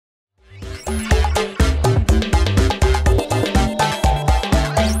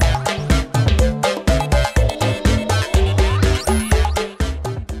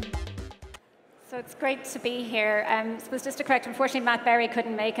to be here. I suppose just to correct, unfortunately, Matt Berry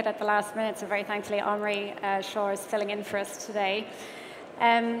couldn't make it at the last minute, so very thankfully, Omri Shor is filling in for us today.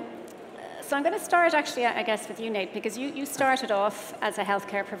 So I'm going to start, actually, I guess, with you, Nate, because you started off as a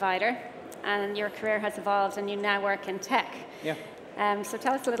healthcare provider, and your career has evolved, and you now work in tech. Yeah. So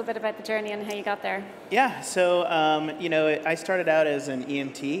tell us a little bit about the journey and how you got there. Yeah, so, I started out as an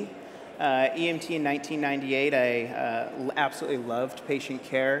EMT. EMT in 1998, I absolutely loved patient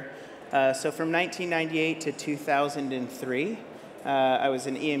care. So from 1998 to 2003, I was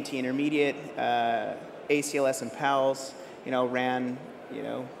an EMT intermediate, ACLS and PALS, ran,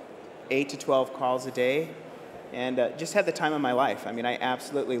 8 to 12 calls a day, and just had the time of my life. I mean, I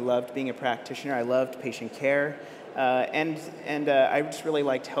absolutely loved being a practitioner. I loved patient care, and I just really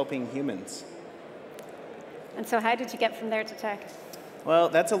liked helping humans. And so how did you get from there to tech? Well,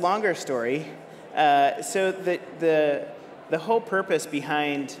 that's a longer story. So the whole purpose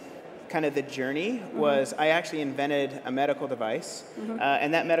behind kind of the journey was I actually invented a medical device,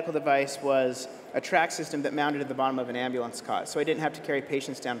 and that medical device was a track system that mounted at the bottom of an ambulance cot, so I didn't have to carry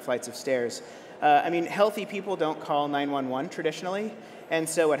patients down flights of stairs. Healthy people don't call 911 traditionally, and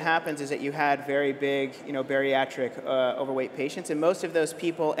so what happens is that you had very big, bariatric, overweight patients, and most of those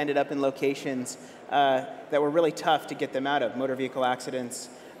people ended up in locations that were really tough to get them out of, motor vehicle accidents,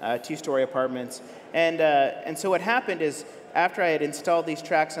 two-story apartments, and so what happened is after I had installed these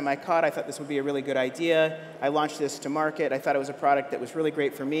tracks on my cot, I thought this would be a really good idea. I launched this to market. I thought it was a product that was really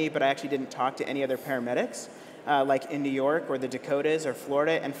great for me, but I actually didn't talk to any other paramedics, like in New York or the Dakotas or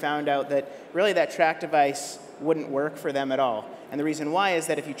Florida, and found out that really that track device wouldn't work for them at all. And the reason why is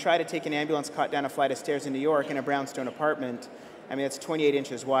that if you try to take an ambulance cot down a flight of stairs in New York in a brownstone apartment, it's 28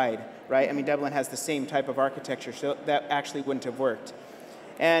 inches wide, right? Dublin has the same type of architecture, so that actually wouldn't have worked.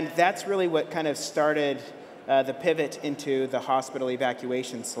 And that's really what kind of started the pivot into the hospital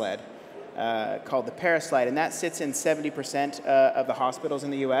evacuation sled called the Paraslide, and that sits in 70% of the hospitals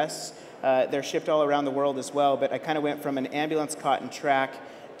in the US. They're shipped all around the world as well, but I kind of went from an ambulance cot and track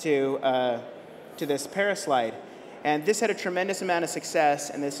to this Paraslide. And this had a tremendous amount of success,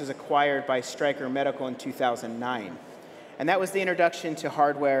 and this was acquired by Stryker Medical in 2009. And that was the introduction to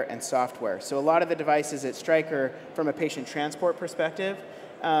hardware and software. So a lot of the devices at Stryker, from a patient transport perspective,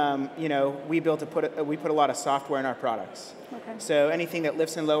 we put a lot of software in our products. Okay. So anything that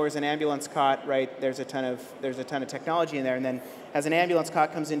lifts and lowers an ambulance cot, right? There's a ton of technology in there. And then as an ambulance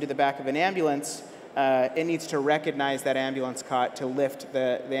cot comes into the back of an ambulance, it needs to recognize that ambulance cot to lift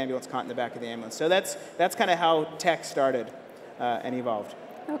the ambulance cot in the back of the ambulance. So that's kind of how tech started and evolved.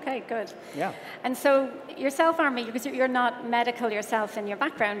 Okay, good. Yeah. And so yourself, Omri, because you're not medical yourself in your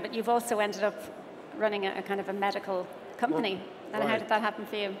background, but you've also ended up running a kind of a medical company. Well, and how did that happen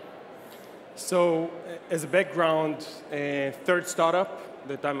for you? So, as a background, third startup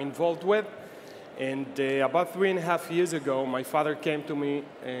that I'm involved with, and about 3.5 years ago, my father came to me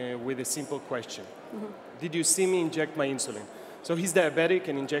with a simple question. Did you see me inject my insulin? So he's diabetic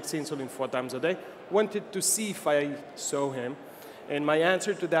and injects insulin 4 times a day. Wanted to see if I saw him, and my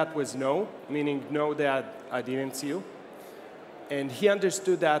answer to that was no, meaning no, Dad, I didn't see you. And he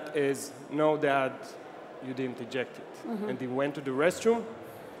understood that as no, Dad, you didn't inject it. And he went to the restroom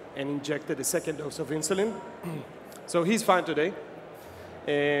and injected a second dose of insulin. So he's fine today.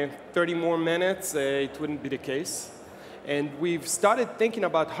 30 more minutes, it wouldn't be the case. And we've started thinking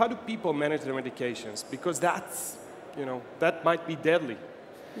about how do people manage their medications, because that's, that might be deadly.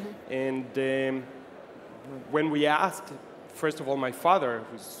 And when we asked, first of all, my father,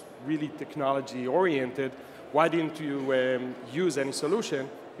 who's really technology-oriented, why didn't you use any solution?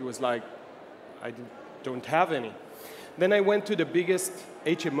 He was like, I don't have any. Then I went to the biggest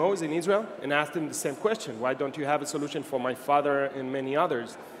HMOs in Israel and asked them the same question. Why don't you have a solution for my father and many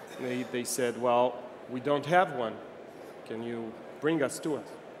others? And they said, well, we don't have one. Can you bring us to it?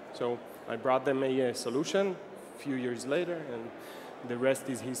 So I brought them a solution a few years later, and the rest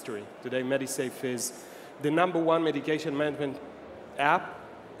is history. Today, MediSafe is the #1 medication management app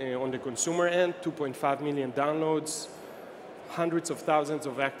on the consumer end, 2.5 million downloads, hundreds of thousands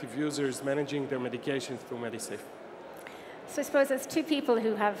of active users managing their medications through MediSafe. So I suppose as two people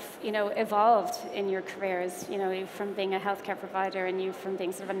who have, evolved in your careers, you from being a healthcare provider and you from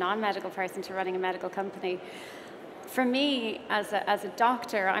being sort of a non-medical person to running a medical company. For me, as a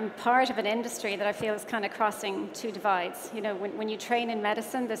doctor, I'm part of an industry that I feel is kind of crossing two divides. When you train in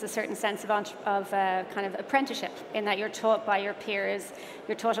medicine, there's a certain sense of kind of apprenticeship in that you're taught by your peers,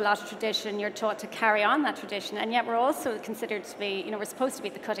 you're taught a lot of tradition, you're taught to carry on that tradition, and yet we're also considered to be, we're supposed to be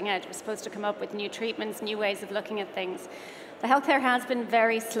at the cutting edge. We're supposed to come up with new treatments, new ways of looking at things. The healthcare has been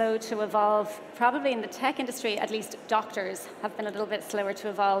very slow to evolve. Probably in the tech industry, at least doctors have been a little bit slower to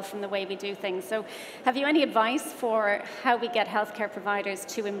evolve from the way we do things. So have you any advice for how we get healthcare providers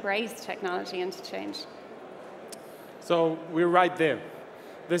to embrace technology and to change? So we're right there.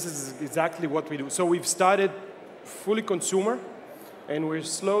 This is exactly what we do. So we've started fully consumer, and we're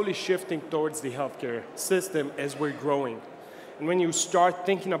slowly shifting towards the healthcare system as we're growing. And when you start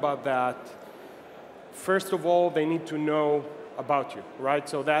thinking about that, first of all, they need to know about you, right?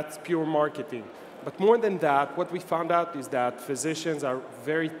 So that's pure marketing. But more than that, what we found out is that physicians are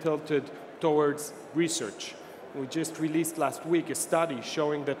very tilted towards research. We just released last week a study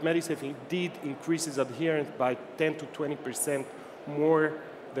showing that Medisafe indeed increases adherence by 10 to 20% more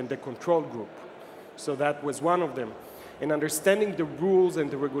than the control group. So that was one of them. And understanding the rules and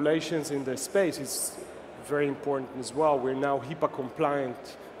the regulations in the space is very important as well. We're now HIPAA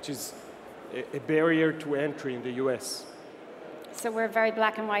compliant, which is a barrier to entry in the US. So we're very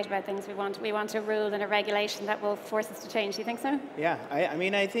black and white about things. We want a rule and a regulation that will force us to change. Do you think so? Yeah, I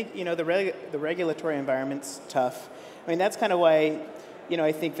mean, I think, the regulatory environment's tough. I mean, that's kind of why,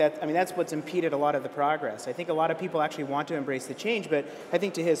 I think that's what's impeded a lot of the progress. I think a lot of people actually want to embrace the change, but I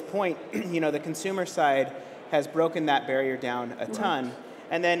think to his point, the consumer side has broken that barrier down a ton.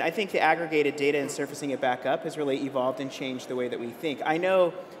 And then I think the aggregated data and surfacing it back up has really evolved and changed the way that we think. I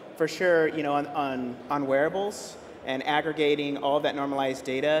know for sure, on wearables and aggregating all of that normalized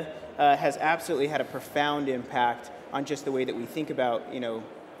data has absolutely had a profound impact on just the way that we think about,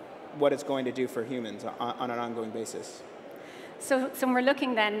 what it's going to do for humans on an ongoing basis. So when we're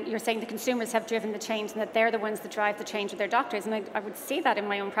looking then, you're saying the consumers have driven the change and that they're the ones that drive the change with their doctors. And I would see that in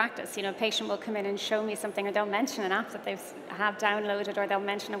my own practice. A patient will come in and show me something, or they'll mention an app that they have downloaded, or they'll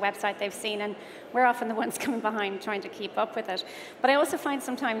mention a website they've seen, and we're often the ones coming behind trying to keep up with it. But I also find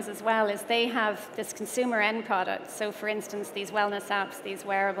sometimes as well is they have this consumer end product. So for instance, these wellness apps, these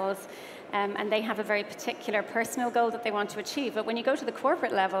wearables, and they have a very particular personal goal that they want to achieve. But when you go to the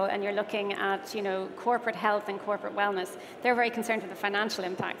corporate level and you're looking at, corporate health and corporate wellness, they're very concerned with the financial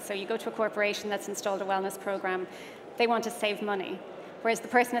impact. So you go to a corporation that's installed a wellness program, they want to save money, whereas the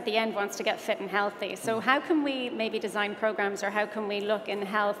person at the end wants to get fit and healthy. So how can we maybe design programs, or how can we look in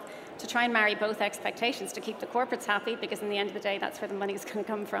health to try and marry both expectations to keep the corporates happy, because in the end of the day, that's where the money's going to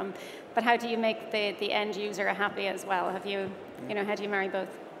come from. But how do you make the end user happy as well? How do you marry both?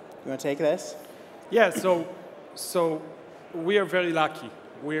 You want to take this? Yeah, so we are very lucky.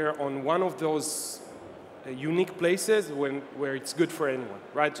 We're on one of those unique places where it's good for anyone,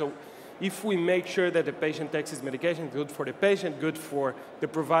 right? So if we make sure that the patient takes his medication, good for the patient, good for the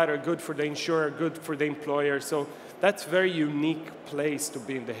provider, good for the insurer, good for the employer. So that's a very unique place to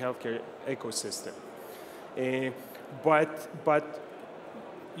be in the healthcare ecosystem. But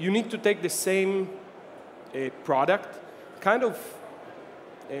you need to take the same product, kind of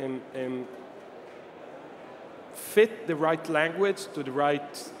fit the right language to the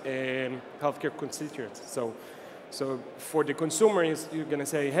right healthcare constituents. So for the consumer, you're going to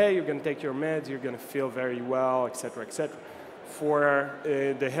say, hey, you're going to take your meds, you're going to feel very well, et cetera, et cetera. For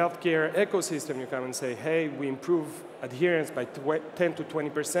the healthcare ecosystem, you come and say, hey, we improve adherence by 10 to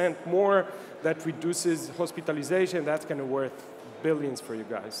 20% more. That reduces hospitalization. That's going to worth billions for you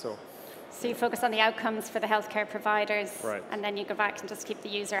guys. So you focus on the outcomes for the healthcare providers, right, and then you go back and just keep the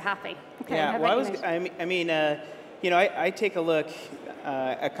user happy. Okay, yeah, I take a look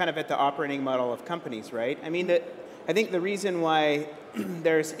at the operating model of companies, right? I think the reason why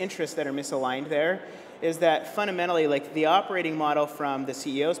there's interests that are misaligned there is that fundamentally, like the operating model from the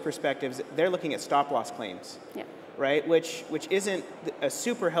CEO's perspectives, they're looking at stop-loss claims, yeah, right? Which isn't a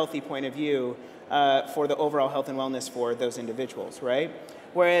super healthy point of view for the overall health and wellness for those individuals, right?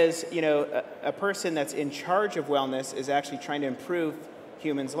 Whereas, a person that's in charge of wellness is actually trying to improve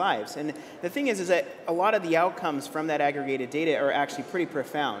humans' lives. And the thing is that a lot of the outcomes from that aggregated data are actually pretty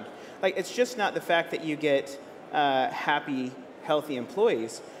profound. Like, it's just not the fact that you get happy, healthy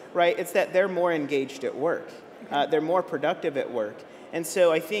employees, right? It's that they're more engaged at work. They're more productive at work. And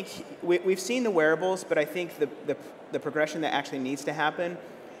so I think we've seen the wearables, but I think the progression that actually needs to happen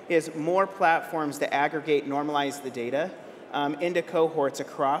is more platforms that aggregate, normalize the data into cohorts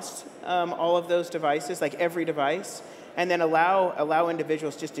across all of those devices, like every device, and then allow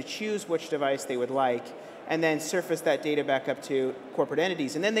individuals just to choose which device they would like, and then surface that data back up to corporate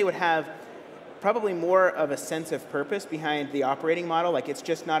entities. And then they would have probably more of a sense of purpose behind the operating model. Like, it's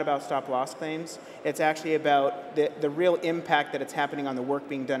just not about stop-loss claims. It's actually about the real impact that it's happening on the work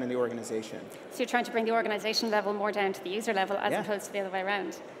being done in the organization. So you're trying to bring the organization level more down to the user level as opposed to the other way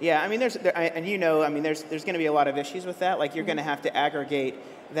around. Yeah, there's going to be a lot of issues with that. Like, you're going to have to aggregate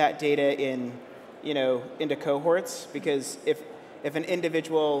that data in into cohorts, because if an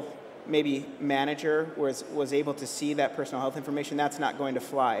individual maybe manager was able to see that personal health information, that's not going to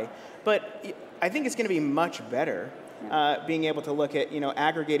fly. But I think it's going to be much better being able to look at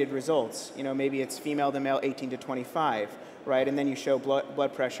aggregated results. Maybe it's female to male 18 to 25, right? And then you show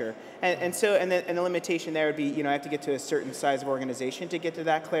blood pressure, and the limitation there would be I have to get to a certain size of organization to get to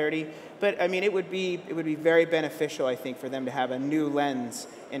that clarity. But I mean it would be very beneficial, I think, for them to have a new lens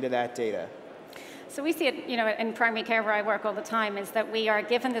into that data. So we see it, in primary care where I work all the time, is that we are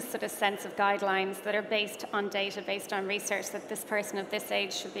given this sort of sense of guidelines that are based on data, based on research, that this person of this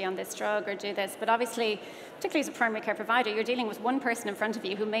age should be on this drug or do this. But obviously, particularly as a primary care provider, you're dealing with one person in front of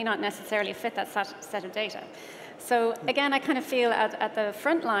you who may not necessarily fit that set of data. So again, I kind of feel at the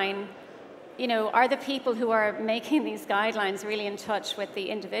front line, are the people who are making these guidelines really in touch with the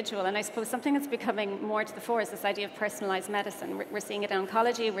individual? And I suppose something that's becoming more to the fore is this idea of personalized medicine. We're seeing it in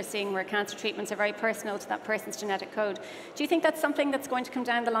oncology. We're seeing where cancer treatments are very personal to that person's genetic code. Do you think that's something that's going to come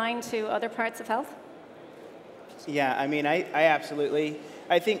down the line to other parts of health? Yeah, I mean, I absolutely.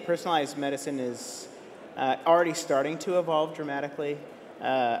 I think personalized medicine is already starting to evolve dramatically.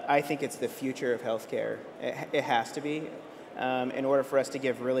 I think it's the future of healthcare. It has to be in order for us to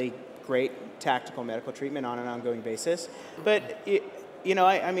give really great tactical medical treatment on an ongoing basis. But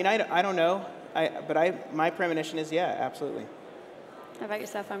I don't know. My premonition is absolutely. How about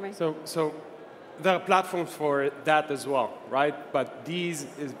yourself, Omri? So there are platforms for that as well, right? But these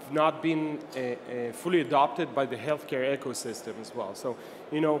have not been fully adopted by the healthcare ecosystem as well. So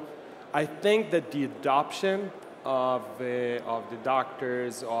I think that the adoption of the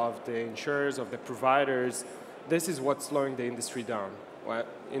doctors, of the insurers, of the providers, this is what's slowing the industry down. Well,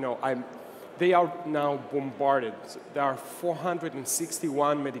 they are now bombarded. There are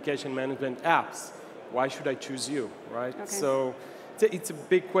 461 medication management apps. Why should I choose you, right? Okay. So it's a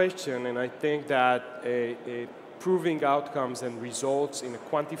big question, and I think that proving outcomes and results in a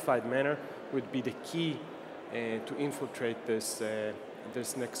quantified manner would be the key to infiltrate this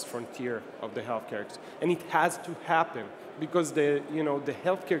next frontier of the healthcare. And it has to happen because the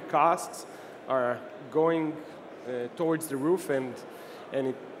healthcare costs are going towards the roof, and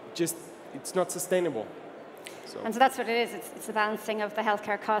it's not sustainable. And so that's what it is. It's a balancing of the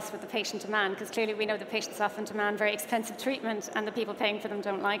healthcare costs with the patient demand, because clearly we know the patients often demand very expensive treatment and the people paying for them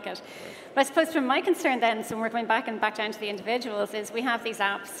don't like it. But I suppose from my concern then, so we're going back down to the individuals, is we have these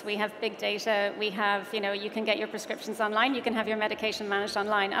apps, we have big data, we have, you can get your prescriptions online, you can have your medication managed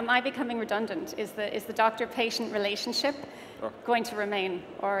online. Am I becoming redundant? Is the doctor-patient relationship going to remain,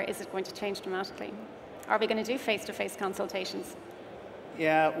 or is it going to change dramatically? Are we going to do face-to-face consultations?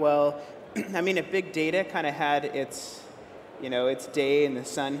 Yeah, well, I mean, if big data kind of had its day in the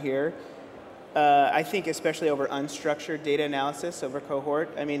sun here, I think especially over unstructured data analysis over cohort,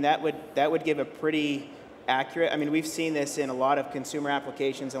 I mean, that would give a pretty accurate. I mean, we've seen this in a lot of consumer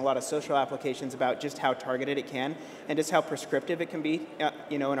applications and a lot of social applications about just how targeted it can and just how prescriptive it can be,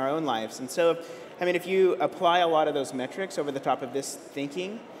 in our own lives. And so, if you apply a lot of those metrics over the top of this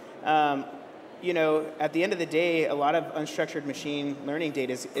thinking, at the end of the day, a lot of unstructured machine learning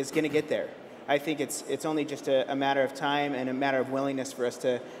data is going to get there. I think it's only just a matter of time and a matter of willingness for us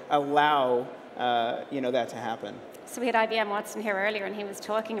to allow that to happen. So we had IBM Watson here earlier, and he was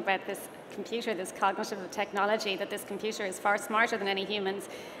talking about this computer, this cognitive technology, that this computer is far smarter than any humans,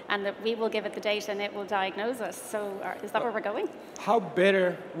 and that we will give it the data and it will diagnose us. So is that where we're going? How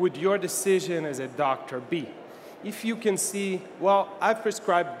better would your decision as a doctor be? If you can see, well, I've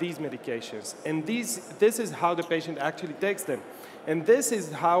prescribed these medications, and this is how the patient actually takes them, and this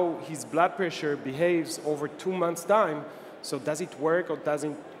is how his blood pressure behaves over 2 months' time, so does it work or does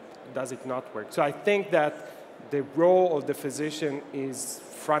it not work? So I think that the role of the physician is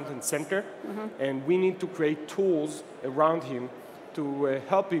front and center, and we need to create tools around him to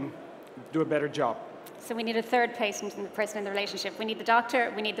help him do a better job. So we need a third person in the relationship. We need the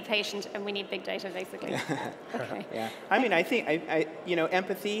doctor, we need the patient, and we need big data, basically. Okay. Yeah. I mean, I think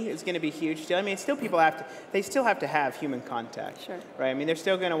empathy is going to be huge still. I mean, still they still have to have human contact. Sure. Right. I mean, they're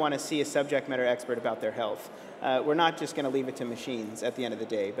still going to want to see a subject matter expert about their health. We're not just going to leave it to machines at the end of the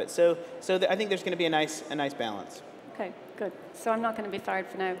day. But I think there's going to be a nice balance. Okay. Good. So I'm not going to be fired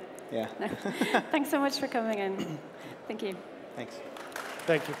for now. Yeah. No. Thanks so much for coming in. Thank you. Thanks.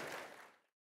 Thank you.